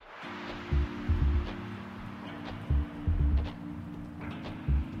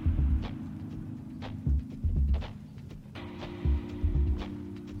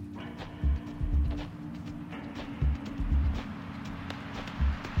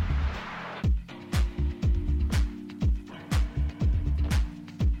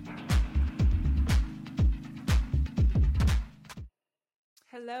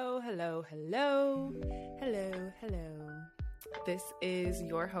Hello, hello, hello, hello, hello. This is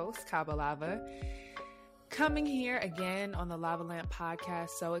your host, Kaba Lava, coming here again on the Lava Lamp podcast.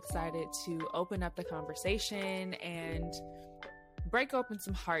 So excited to open up the conversation and break open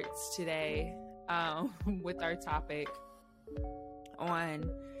some hearts today with our topic on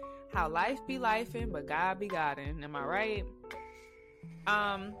how life be lifing, but God be Goddin'. Am I right?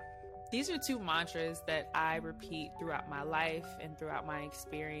 These are two mantras that I repeat throughout my life and throughout my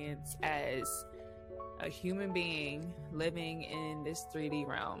experience as a human being living in this 3D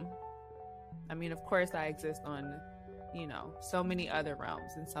realm. I mean, of course, I exist on, so many other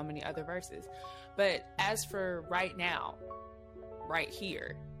realms and so many other verses. But as for right now, right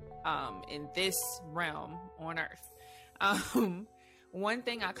here, in this realm on Earth, one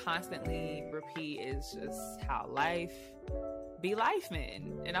thing I constantly repeat is just how life be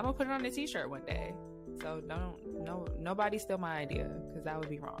lifing, and I'm gonna put it on a t-shirt one day. So nobody steal my idea, because that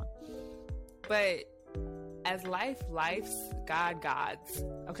would be wrong. But as life's, God gods,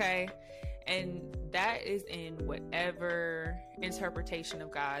 okay? And that is in whatever interpretation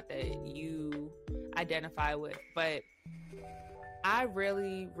of God that you identify with. But I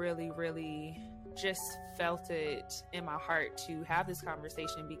really, really, really just felt it in my heart to have this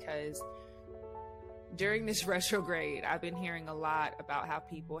conversation, because during this retrograde, I've been hearing a lot about how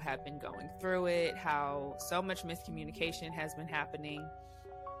people have been going through it, how so much miscommunication has been happening,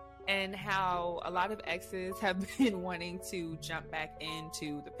 and how a lot of exes have been wanting to jump back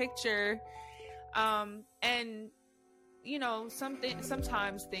into the picture. And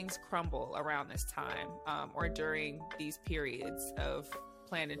sometimes things crumble around this time, or during these periods of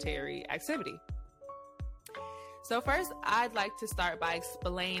planetary activity. So first, I'd like to start by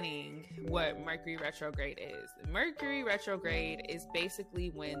explaining what Mercury retrograde is. Mercury retrograde is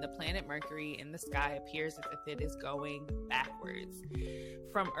basically when the planet Mercury in the sky appears as if it is going backwards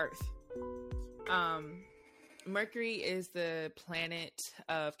from Earth. Mercury is the planet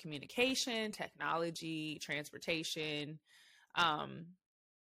of communication, technology, transportation,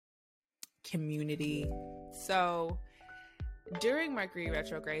 community. So during Mercury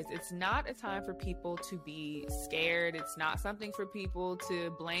retrogrades, it's not a time for people to be scared. It's not something for people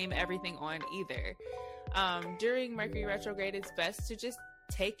to blame everything on either. During Mercury retrograde, it's best to just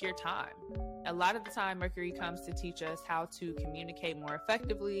take your time. A lot of the time, Mercury comes to teach us how to communicate more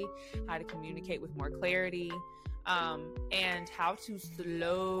effectively, how to communicate with more clarity, and how to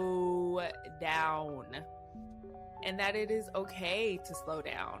slow down. And that it is okay to slow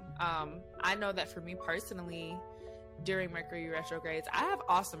down. I know that for me personally, during Mercury retrogrades, I have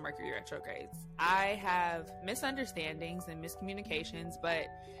awesome Mercury retrogrades. I have misunderstandings and miscommunications, but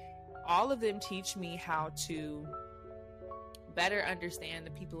all of them teach me how to better understand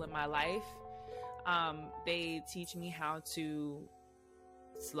the people in my life. They teach me how to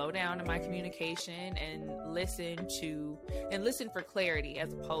slow down in my communication and listen for clarity,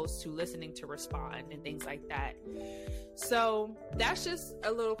 as opposed to listening to respond and things like that. So that's just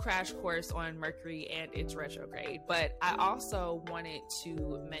a little crash course on Mercury and its retrograde. But I also wanted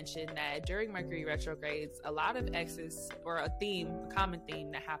to mention that during Mercury retrogrades, a lot of exes, or a common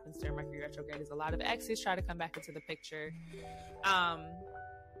theme that happens during Mercury retrograde is a lot of exes try to come back into the picture.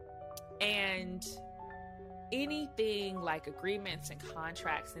 And anything like agreements and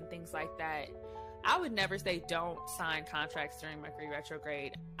contracts and things like that, I would never say don't sign contracts during Mercury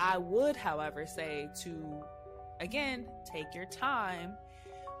retrograde. I would, however, say to, again, take your time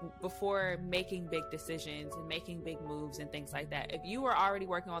before making big decisions and making big moves and things like that. If you were already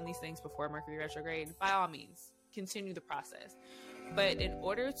working on these things before Mercury retrograde, by all means, continue the process. But in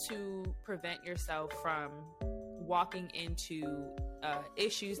order to prevent yourself from walking into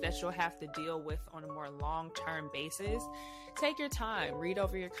issues that you'll have to deal with on a more long-term basis, take your time, read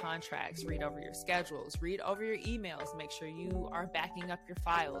over your contracts, read over your schedules, read over your emails, make sure you are backing up your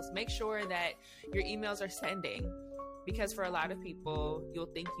files, make sure that your emails are sending, because for a lot of people, you'll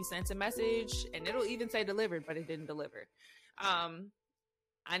think you sent a message and it'll even say delivered, but it didn't deliver.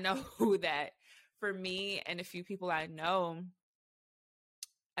 I know that for me and a few people I know,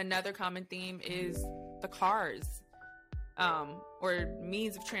 another common theme is the cars or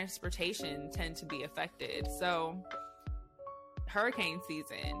means of transportation tend to be affected. So hurricane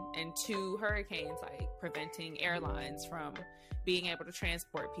season and 2 hurricanes, like preventing airlines from being able to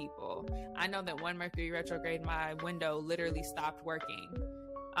transport people. I know that one Mercury retrograde, my window literally stopped working.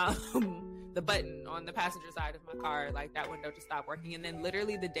 The button on the passenger side of my car, like that window just stopped working. And then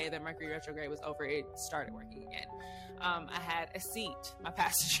literally the day that Mercury retrograde was over, it started working again. I had a seat, my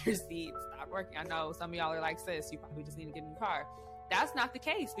passenger seat stopped working. I know some of y'all are like, sis, you probably just need to get a new car. That's not the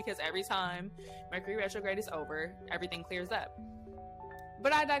case, because every time Mercury retrograde is over, everything clears up.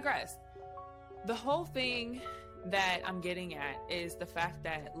 But I digress. The whole thing that I'm getting at is the fact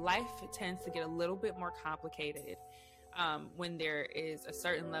that life tends to get a little bit more complicated when there is a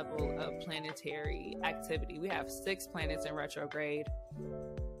certain level of planetary activity. We have 6 planets in retrograde,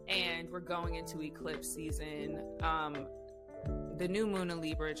 and we're going into eclipse season. The new moon in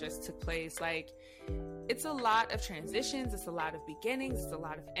Libra just took place. Like, it's a lot of transitions, it's a lot of beginnings, it's a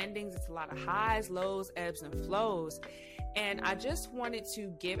lot of endings, it's a lot of highs, lows, ebbs, and flows. And I just wanted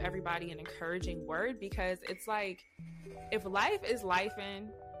to give everybody an encouraging word, because it's like, if life is lifing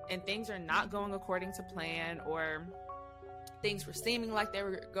and things are not going according to plan, or things were seeming like they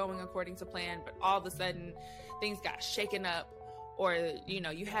were going according to plan, but all of a sudden things got shaken up, or, you know,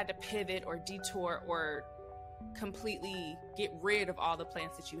 you had to pivot or detour or completely get rid of all the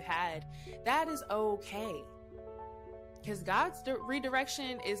plans that you had, that is okay. Because God's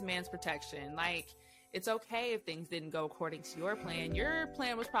redirection is man's protection. Like, it's okay if things didn't go according to your plan. Your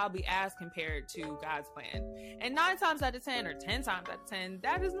plan was probably as compared to God's plan. And 9 times out of 10 or 10 times out of 10,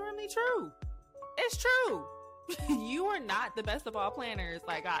 that is normally true. It's true. You are not the best of all planners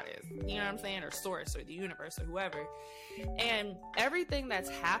like God is. You know what I'm saying? Or source, or the universe, or whoever. And everything that's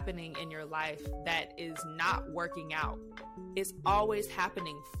happening in your life that is not working out is always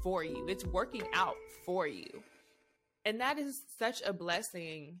happening for you. It's working out for you. And that is such a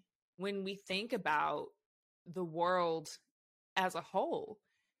blessing when we think about the world as a whole.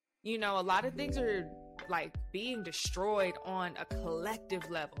 You know, a lot of things are like being destroyed on a collective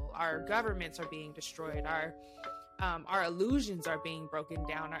level. Our governments are being destroyed. Our illusions are being broken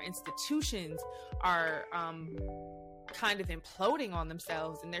down. Our institutions are kind of imploding on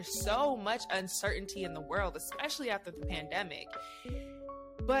themselves. And there's so much uncertainty in the world, especially after the pandemic.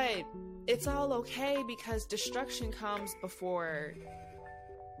 But it's all okay, because destruction comes before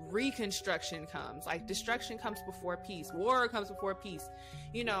reconstruction comes. Like, destruction comes before peace. War comes before peace.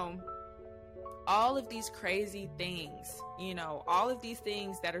 You know, all of these crazy things, you know, all of these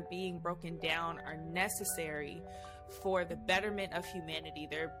things that are being broken down are necessary for the betterment of humanity.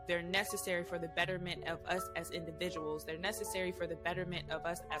 They're necessary for the betterment of us as individuals. They're necessary for the betterment of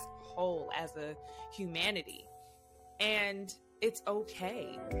us as a whole, as a humanity. And it's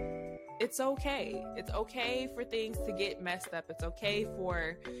okay. It's okay. It's okay for things to get messed up. It's okay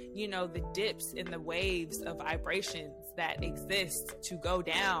for, you know, the dips and the waves of vibrations that exist to go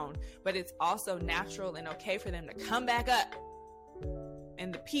down, but it's also natural and okay for them to come back up,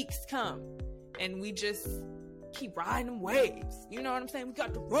 and the peaks come, and we just keep riding them waves. You know what I'm saying? We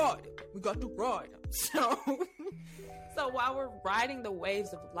got to ride them. We got to ride them. So while we're riding the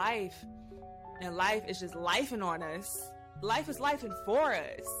waves of life, and life is just lifing on us, life is lifing for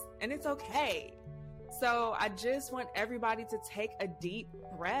us, and it's okay. So I just want everybody to take a deep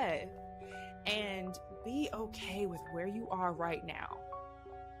breath and be okay with where you are right now.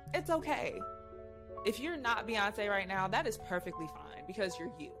 It's okay. If you're not Beyonce right now, that is perfectly fine, because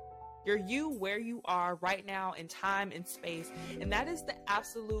you're you. You're you where you are right now in time and space. And that is the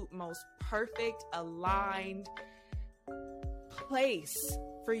absolute most perfect, aligned place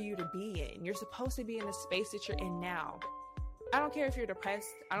for you to be in. You're supposed to be in the space that you're in now. I don't care if you're depressed.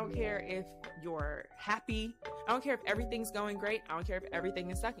 I don't care if you're happy. I don't care if everything's going great. I don't care if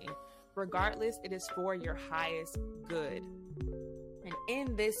everything is sucking. Regardless, it is for your highest good. And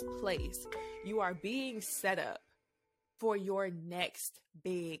in this place, you are being set up for your next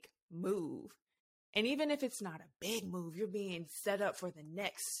big move. And even if it's not a big move, you're being set up for the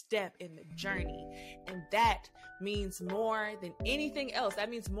next step in the journey. And that means more than anything else. That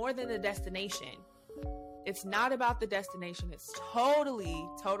means more than the destination. It's not about the destination. It's totally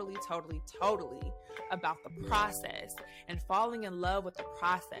about the process, and falling in love with the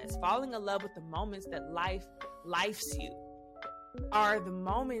process, falling in love with the moments that lifes you are the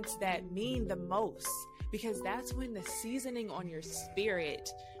moments that mean the most, because that's when the seasoning on your spirit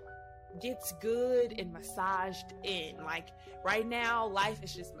gets good and massaged in. Like right now, life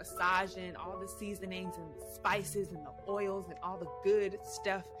is just massaging all the seasonings and the spices and the oils and all the good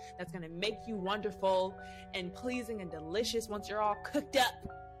stuff that's going to make you wonderful and pleasing and delicious once you're all cooked up.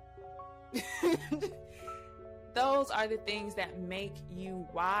 Those are the things that make you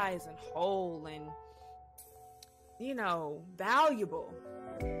wise and whole and, you know, valuable.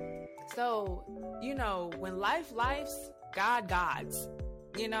 So, you know, when life lifes, God gods.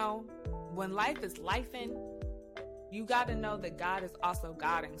 You know, when life is lifing, you got to know that God is also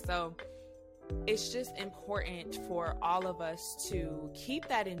guiding. So it's just important for all of us to keep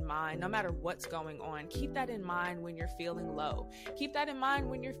that in mind, no matter what's going on. Keep that in mind when you're feeling low. Keep that in mind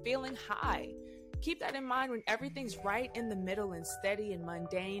when you're feeling high. Keep that in mind when everything's right in the middle and steady and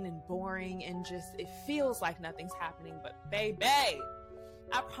mundane and boring and just, it feels like nothing's happening. But baby,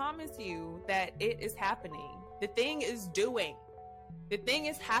 I promise you that it is happening. The thing is doing. The thing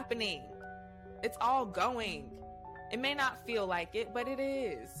is happening. It's all going. It may not feel like it, but it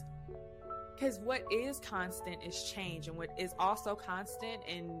is. Because what is constant is change. And what is also constant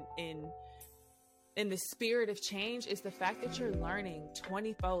in the spirit of change is the fact that you're learning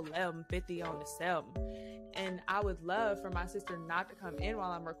 24/11, 50 on the 7. And I would love for my sister not to come in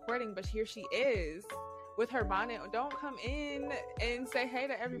while I'm recording, but here she is with her bonnet. Don't come in and say hey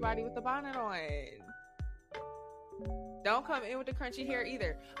to everybody with the bonnet on. Don't come in with the crunchy hair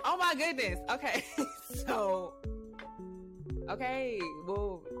either. Oh my goodness. Okay. So, okay.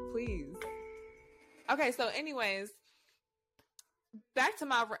 Well, please. Okay. So anyways, back to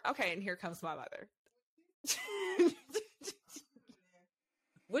my, okay. And here comes my mother.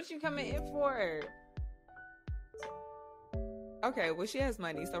 What you coming in for? Okay, well, she has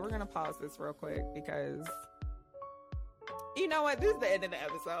money, so we're gonna pause this real quick because you know what? This is the end of the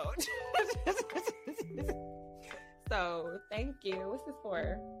episode. So thank you. What's this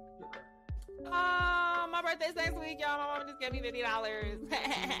for? My birthday's next week, y'all. My mama just gave me $50.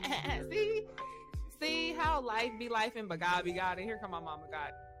 See how life be life and God be God. And here come my mama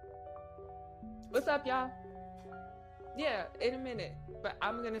God. What's up, y'all? Yeah, in a minute, but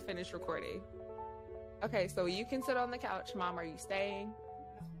I'm gonna finish recording. Okay, so you can sit on the couch. Mom, are you staying?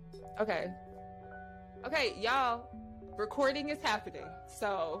 Okay, y'all, recording is happening,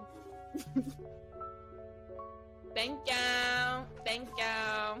 so thank you.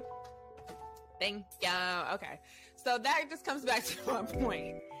 Okay, so that just comes back to my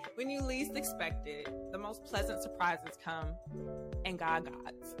point. When you least expect it, the most pleasant surprises come, and God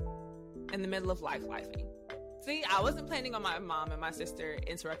gods in the middle of lifing. See, I wasn't planning on my mom and my sister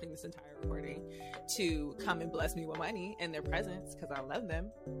interrupting this entire recording to come and bless me with money and their presence because I love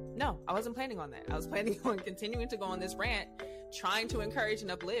them. No, I wasn't planning on that. I was planning on continuing to go on this rant, trying to encourage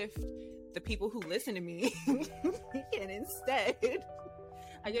and uplift the people who listen to me. And instead,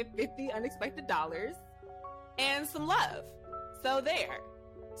 I get $50 unexpected dollars and some love. So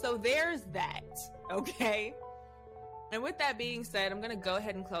there's that. Okay. And with that being said, I'm going to go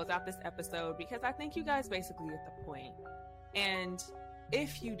ahead and close out this episode because I think you guys basically get the point. And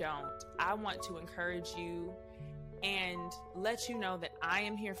if you don't, I want to encourage you and let you know that I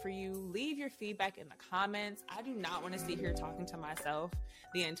am here for you. Leave your feedback in the comments. I do not want to sit here talking to myself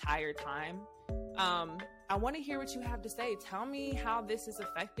the entire time. I want to hear what you have to say. Tell me how this is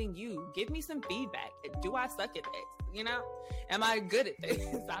affecting you. Give me some feedback. Do I suck at this? You know, am I good at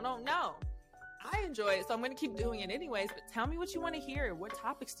this? I don't know. I enjoy it, so I'm going to keep doing it anyways, but tell me what you want to hear. What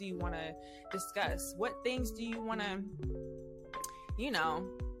topics do you want to discuss? What things do you want to,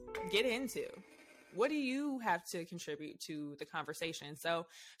 get into? What do you have to contribute to the conversation? So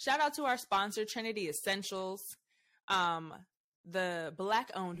shout out to our sponsor, Trinity Essentials, the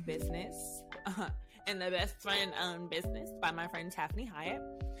Black-owned business, and the best friend-owned business by my friend Taffany Hyatt.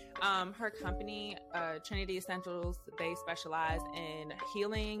 Her company, Trinity Essentials, they specialize in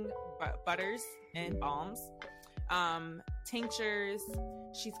healing butters and balms, tinctures.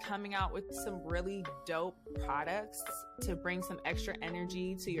 She's coming out with some really dope products to bring some extra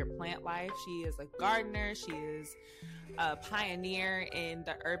energy to your plant life. She is a gardener. She is a pioneer in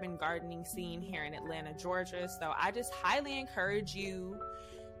the urban gardening scene here in Atlanta, Georgia. So I just highly encourage you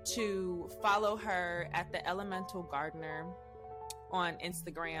to follow her at The Elemental Gardener on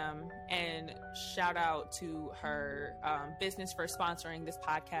Instagram, and shout out to her business for sponsoring this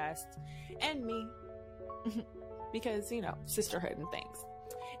podcast and me because, sisterhood and things.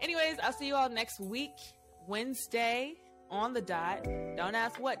 Anyways, I'll see you all next week, Wednesday on the dot. Don't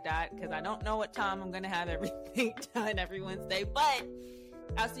ask what dot because I don't know what time I'm going to have everything done every Wednesday, but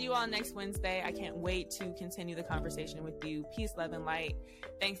I'll see you all next Wednesday. I can't wait to continue the conversation with you. Peace, love, and light.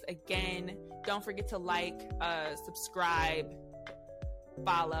 Thanks again. Don't forget to subscribe,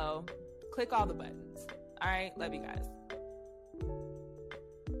 follow, click all the buttons. All right, love you guys.